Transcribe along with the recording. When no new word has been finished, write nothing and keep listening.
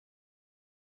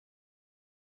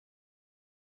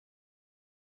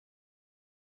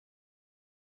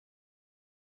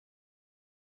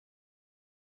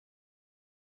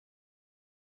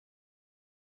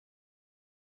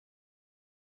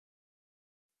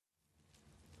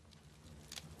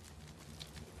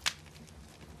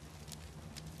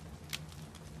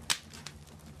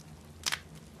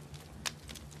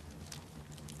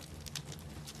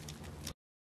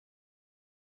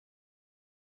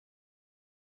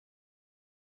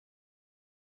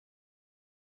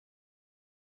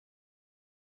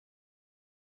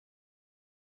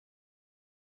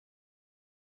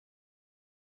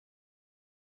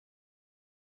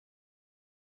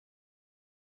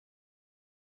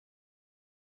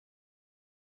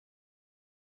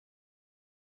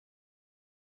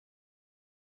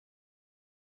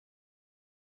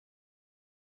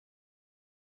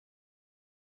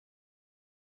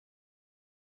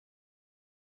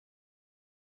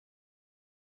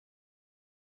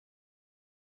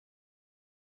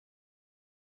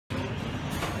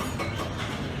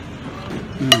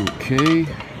Okay,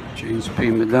 James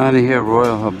P. Madonna here,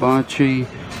 Royal Hibachi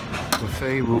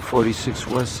Buffet, Route 46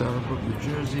 West, Southbrook, New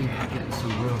Jersey. Getting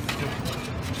some real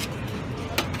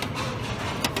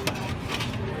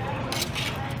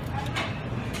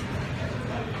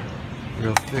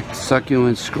thick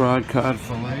succulent scrod cod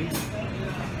fillet.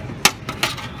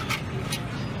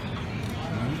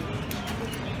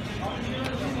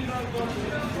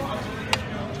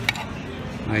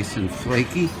 Nice and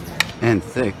flaky and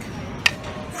thick.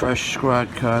 Fresh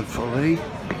scrod cod fillet,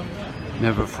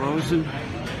 never frozen.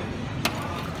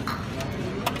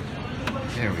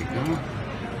 There we go.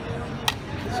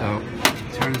 So,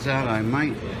 turns out I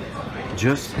might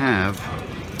just have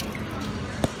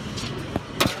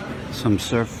some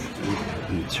surf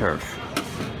and turf.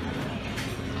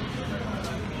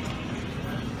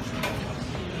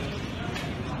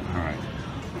 Alright,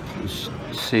 let's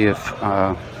see if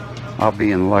I'll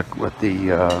be in luck with the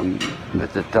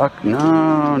duck.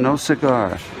 No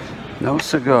cigar. No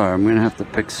cigar. I'm gonna have to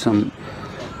pick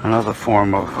another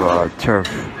form of turf.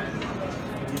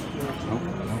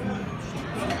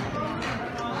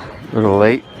 A little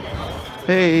late.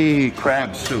 Hey,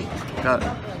 crab soup. Got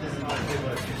it.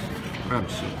 Crab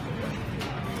soup.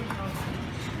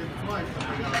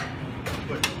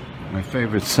 My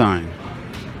favorite sign.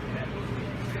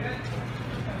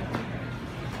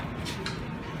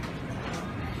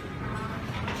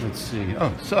 Let's see.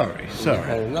 Oh, sorry.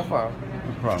 No problem.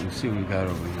 No problem. Let's see what we got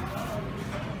over here.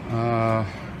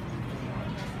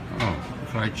 Oh,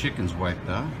 fried chicken's wiped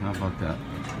out. How about that?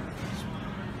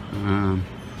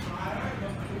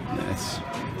 That's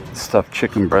stuffed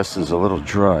chicken breast is a little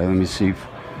dry. Let me see.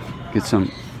 Get some.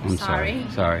 I'm sorry.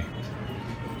 Sorry.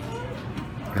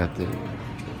 Got the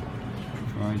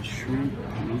fried shrimp.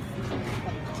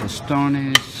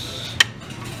 Tostones.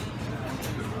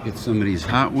 Get some of these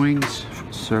hot wings.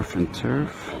 Surf and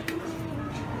turf.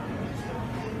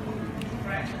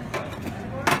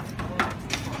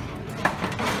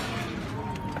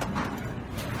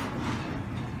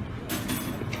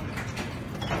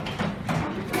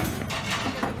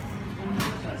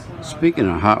 Speaking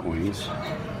of hot wings,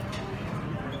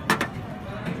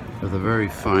 they're the very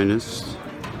finest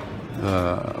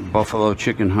buffalo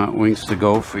chicken hot wings to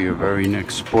go for your very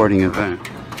next sporting event.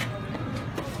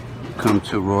 Come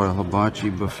to Royal Hibachi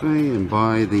Buffet and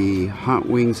buy the hot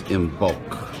wings in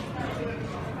bulk.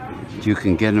 You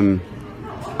can get them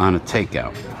on a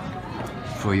takeout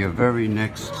for your very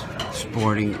next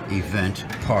sporting event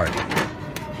party.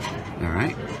 All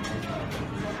right.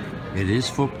 It is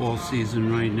football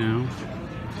season right now,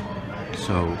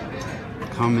 so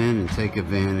come in and take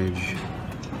advantage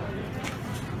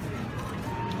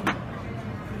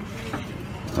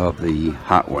of the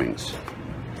hot wings.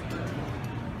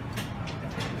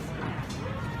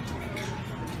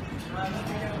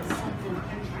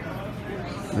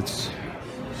 Let's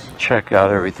check out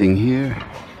everything here.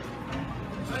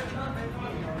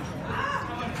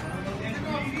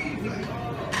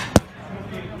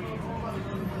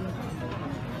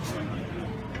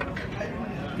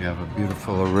 You have a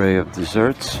beautiful array of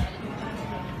desserts.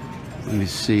 Let me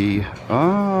see.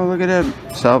 Oh, look at that.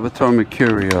 Salvatore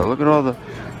Mercurio. Look at all the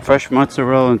fresh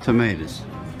mozzarella and tomatoes.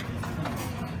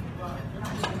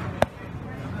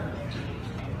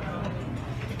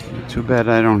 Too bad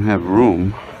I don't have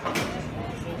room.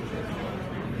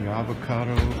 The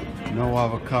avocado, no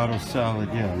avocado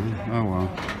salad yet. Huh? Oh well.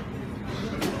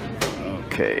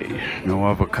 Okay, no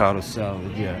avocado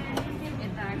salad yet.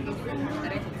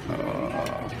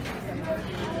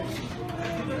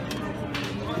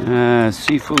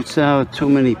 Seafood salad, too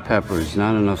many peppers,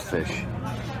 not enough fish.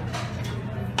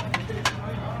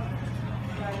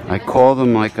 I call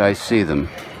them like I see them.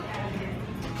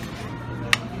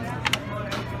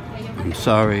 I'm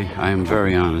sorry, I am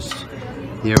very honest.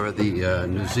 Here are the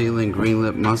New Zealand green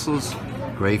lip mussels,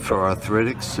 great for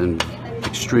arthritics and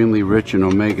extremely rich in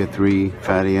omega-3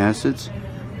 fatty acids.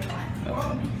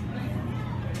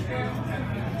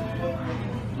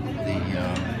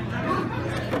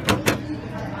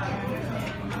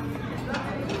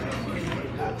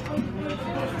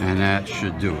 And that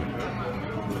should do it.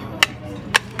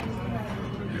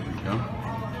 There we go.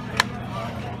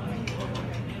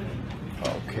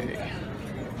 Okay.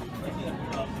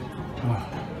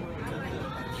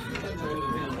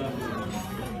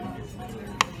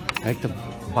 I like to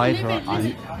bite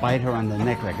her on the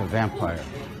neck like a vampire.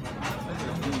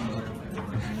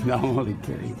 No, I'm only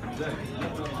kidding.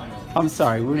 I'm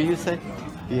sorry, what did you say?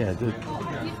 Yeah,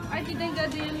 I didn't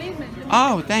get the label.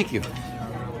 Oh, thank you.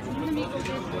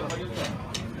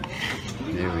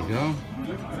 There we go.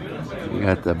 We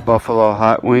got the buffalo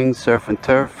hot wings, surf and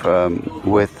turf,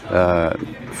 with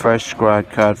fresh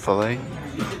scrod cod fillet.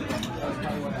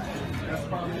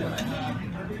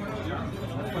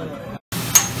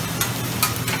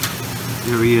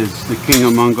 Here he is, the king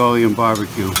of Mongolian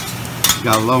barbecue. He's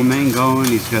got lo mein going.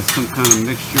 He's got some kind of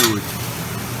mixture with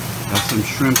some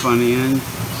shrimp on the end,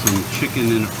 some chicken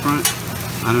in the front.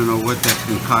 I don't know what that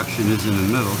concoction is in the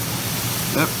middle.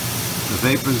 Yep, the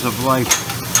vapors of life.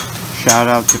 Shout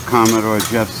out to Commodore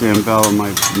Jeff Zambella,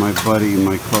 my buddy,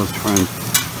 my close friend,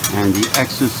 and the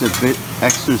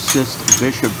exorcist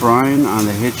Bishop Brian on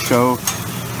the hit show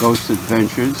Ghost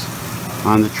Adventures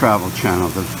on the Travel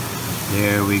Channel.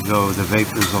 There we go, the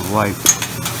vapors of life.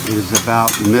 It is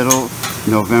about middle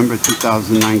November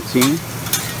 2019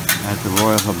 at the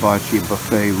Royal Hibachi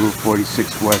Buffet, Route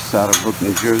 46 West, Saddlebrook,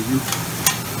 New Jersey.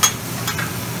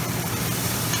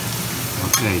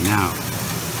 Okay, now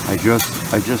I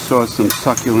just saw some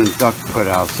succulent duck put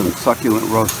out, some succulent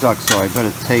roast duck, so I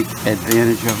better take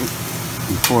advantage of it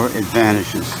before it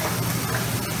vanishes.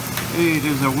 Hey,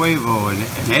 there's a huevo, an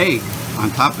egg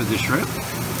on top of the shrimp.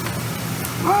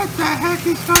 What the heck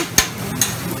is that?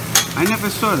 I never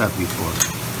saw that before.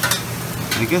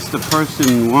 I guess the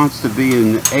person wants to be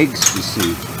in eggs to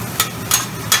see,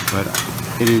 but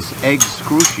it is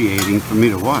excruciating for me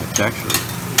to watch, actually.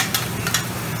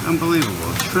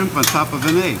 Unbelievable. Shrimp on top of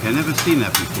an egg. I've never seen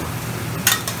that before.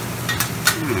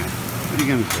 Yeah. What are you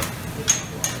going to do?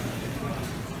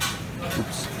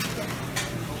 Oops.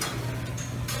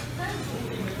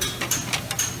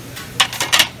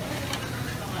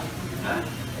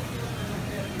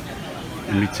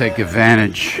 Let me take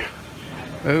advantage.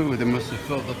 Oh, they must have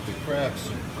filled up the crabs.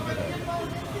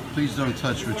 Please don't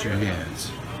touch with your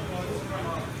hands.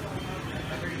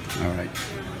 All right.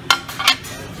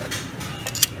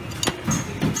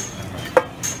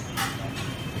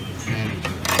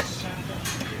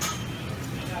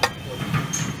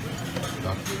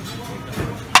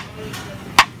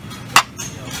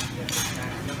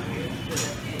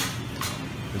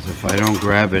 Because if I don't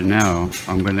grab it now,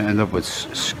 I'm going to end up with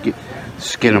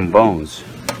skin and bones.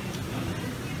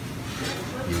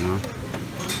 You know?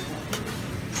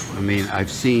 I mean,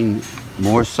 I've seen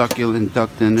more succulent duck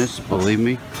than this, believe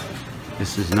me.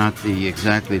 This is not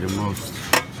exactly the most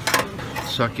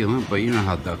succulent, but you know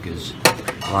how duck is.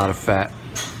 A lot of fat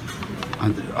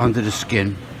under the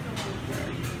skin.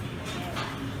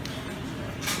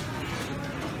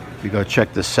 We go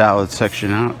check the salad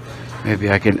section out. Maybe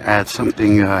I can add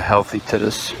something healthy to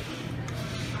this.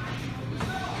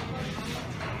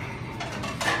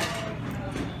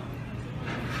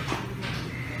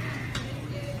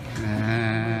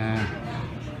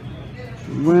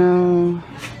 Well,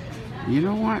 you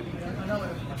know what?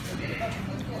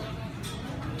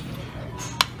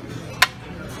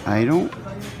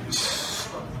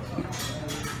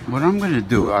 What I'm going to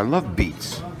do, I love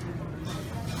beets.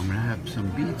 I'm going to have some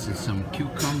beets and some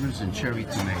cucumbers and cherry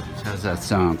tomatoes. How's that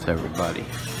sound to everybody?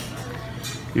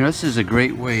 You know, this is a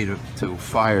great way to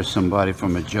fire somebody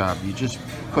from a job. You just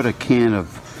put a can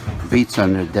of beets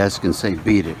on their desk and say,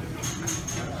 beat it.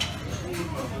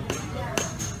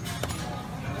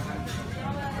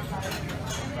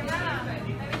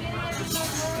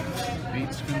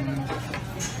 Beets coming.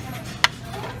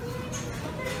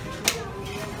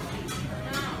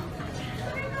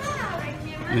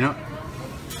 You know,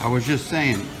 I was just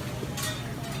saying,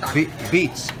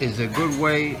 beets is a good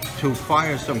way to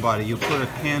fire somebody. You put a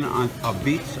can of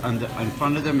beets in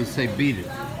front of them and say, beat it.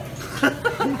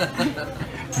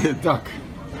 The duck.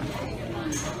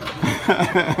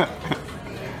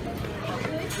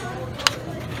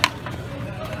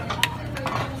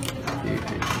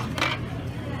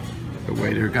 The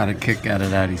waiter got a kick out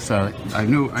of that. He saw it. I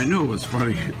knew it was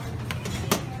funny.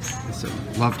 I said,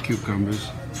 love cucumbers.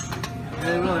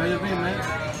 Hey, brother, how you been, man?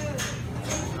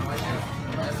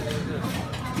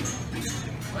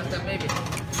 What's up, baby?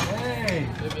 Hey!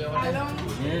 Baby, over there?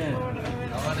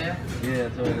 Yeah. Over there? Yeah,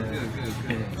 it's over there.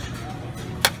 Good.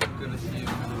 Good to see you.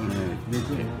 Me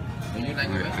too. And you like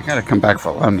it? I gotta come back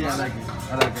for lemons. Yeah, I like it.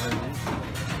 I like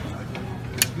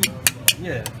it.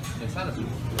 Yeah. It's not a soup.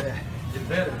 Yeah. It's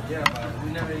better. Yeah, but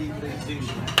we never eat things.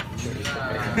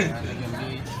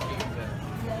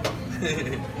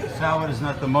 Salad is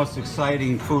not the most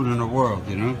exciting food in the world,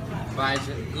 you know? But it's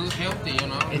good, healthy, you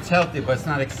know? It's healthy, but it's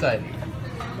not exciting.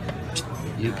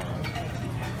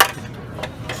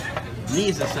 Me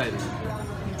is exciting.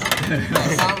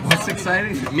 What's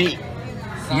exciting? Me.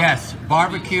 Yes,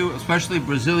 barbecue, especially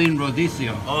Brazilian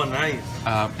rodízio. Oh, nice.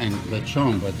 And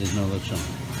lechon, but there's no lechon.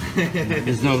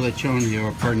 There's no lechon here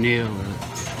or pernil or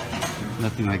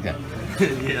nothing like that.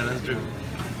 Yeah, that's true.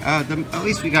 At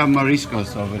least we got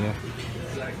mariscos over there.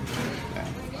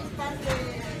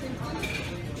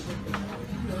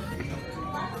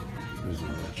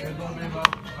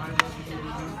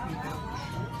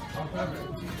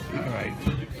 All right,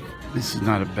 this is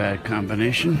not a bad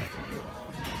combination.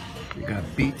 We got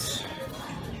beets.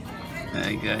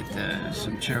 I got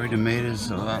some cherry tomatoes,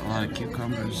 a lot of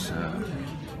cucumbers,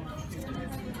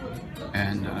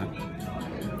 and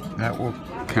that will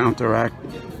counteract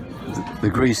the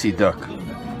greasy duck.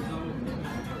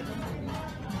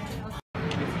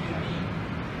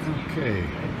 Okay,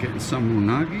 getting some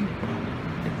unagi.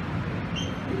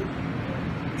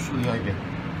 Usually I get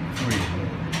 3 of them.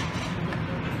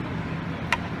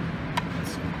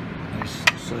 Nice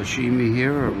sashimi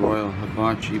here at Royal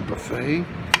Hibachi Buffet,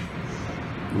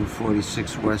 Route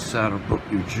 46 West Saddlebrook,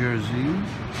 New Jersey.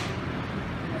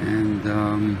 And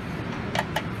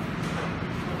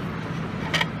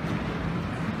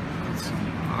some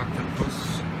octopus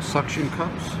suction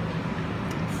cups.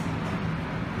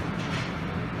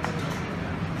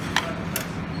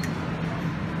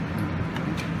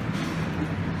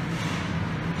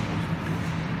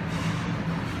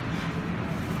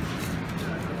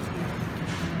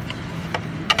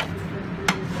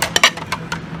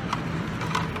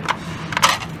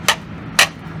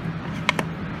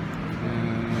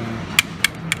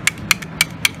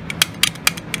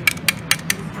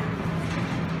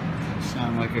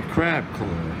 Like a crab claw,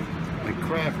 like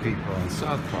crab people in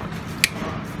South Park.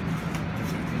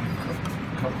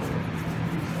 Couple of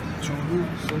tuna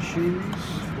sashimis.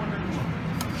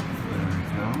 There we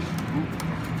go.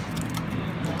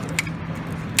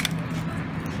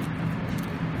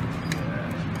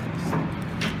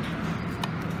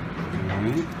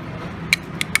 Alright.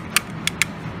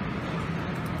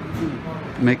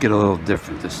 Make it a little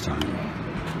different this time.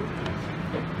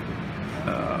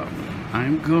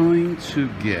 I'm going to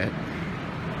get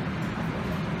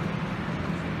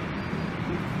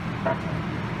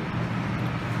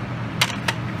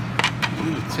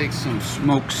take some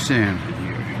smoked salmon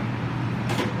here.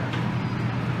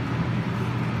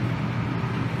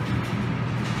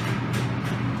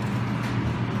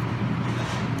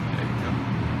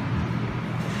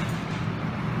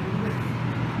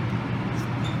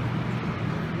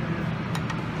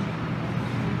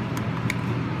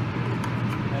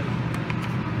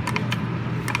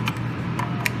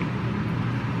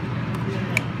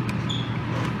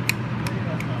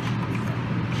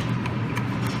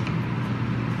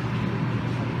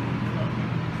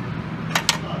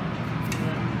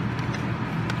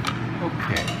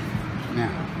 Okay, now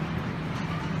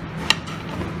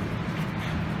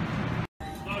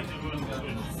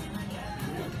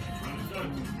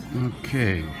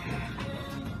okay,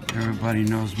 everybody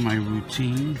knows my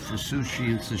routine for sushi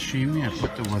and sashimi. I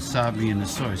put the wasabi in the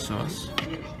soy sauce.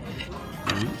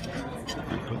 Right?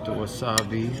 I put the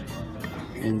wasabi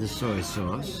in the soy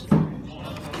sauce,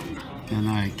 and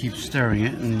I keep stirring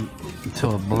it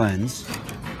until it blends,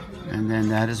 and then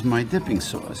that is my dipping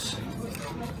sauce.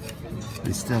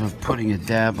 Instead of putting a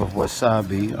dab of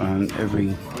wasabi on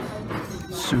every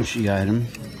sushi item,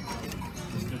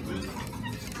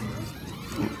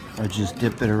 I just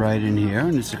dip it right in here,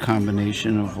 and it's a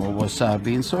combination of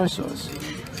wasabi and soy sauce.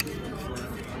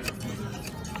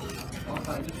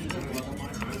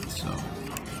 So,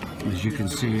 as you can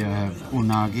see, I have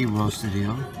unagi, roasted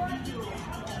eel,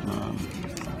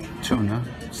 tuna,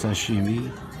 sashimi,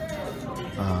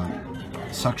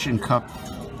 suction cup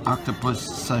octopus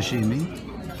sashimi,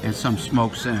 and some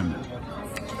smoked salmon.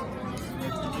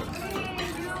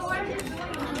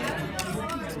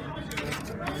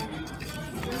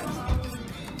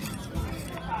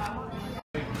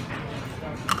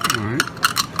 Alright,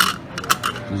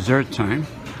 dessert time.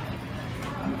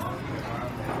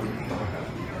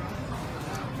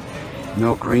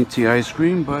 Milk green tea ice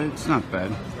cream, but it's not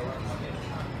bad.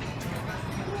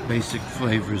 Basic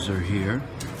flavors are here.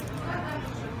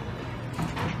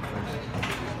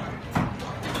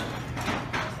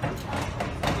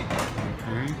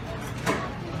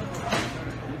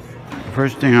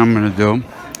 First thing I'm going to do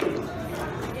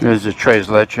is a tres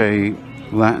leche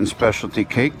Latin specialty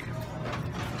cake.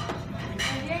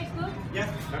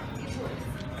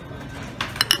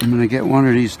 I'm going to get one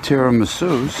of these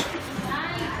tiramisus.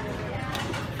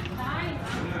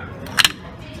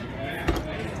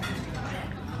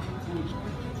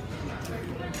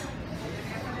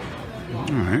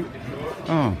 Alright.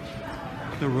 Oh,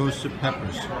 the roasted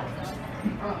peppers.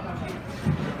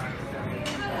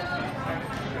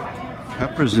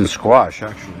 Peppers and squash,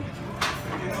 actually.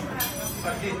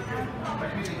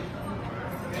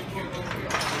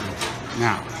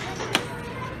 Now,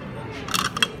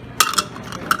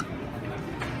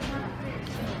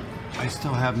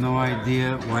 still have no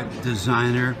idea what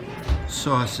designer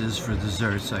sauce is for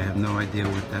desserts. I have no idea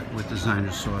what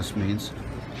designer sauce means.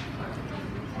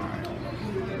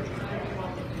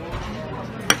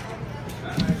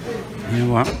 You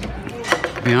know what?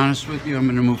 To be honest with you, I'm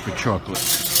going to move for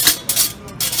chocolate.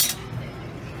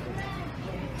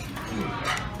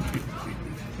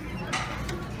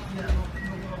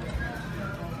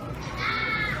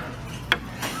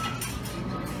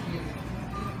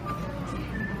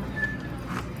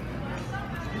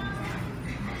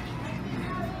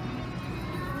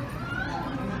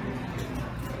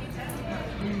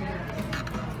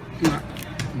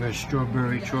 We got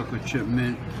strawberry, chocolate chip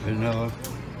mint, vanilla.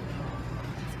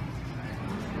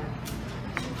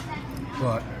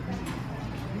 But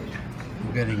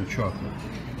I'm getting chocolate.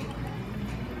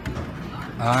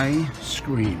 Ice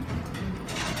cream.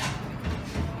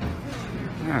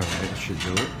 Alright, that should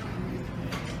do it.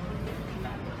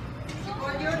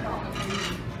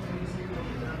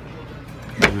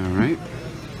 Alright.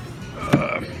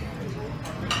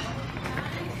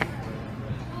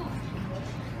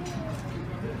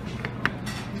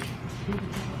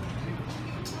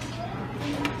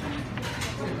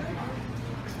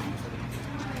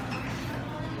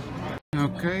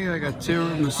 Okay, I got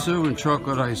tiramisu and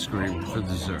chocolate ice cream for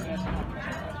dessert.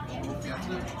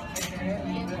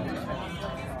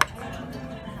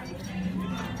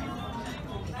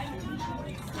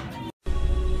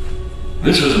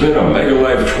 This has been a Mega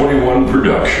Life 21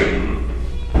 production.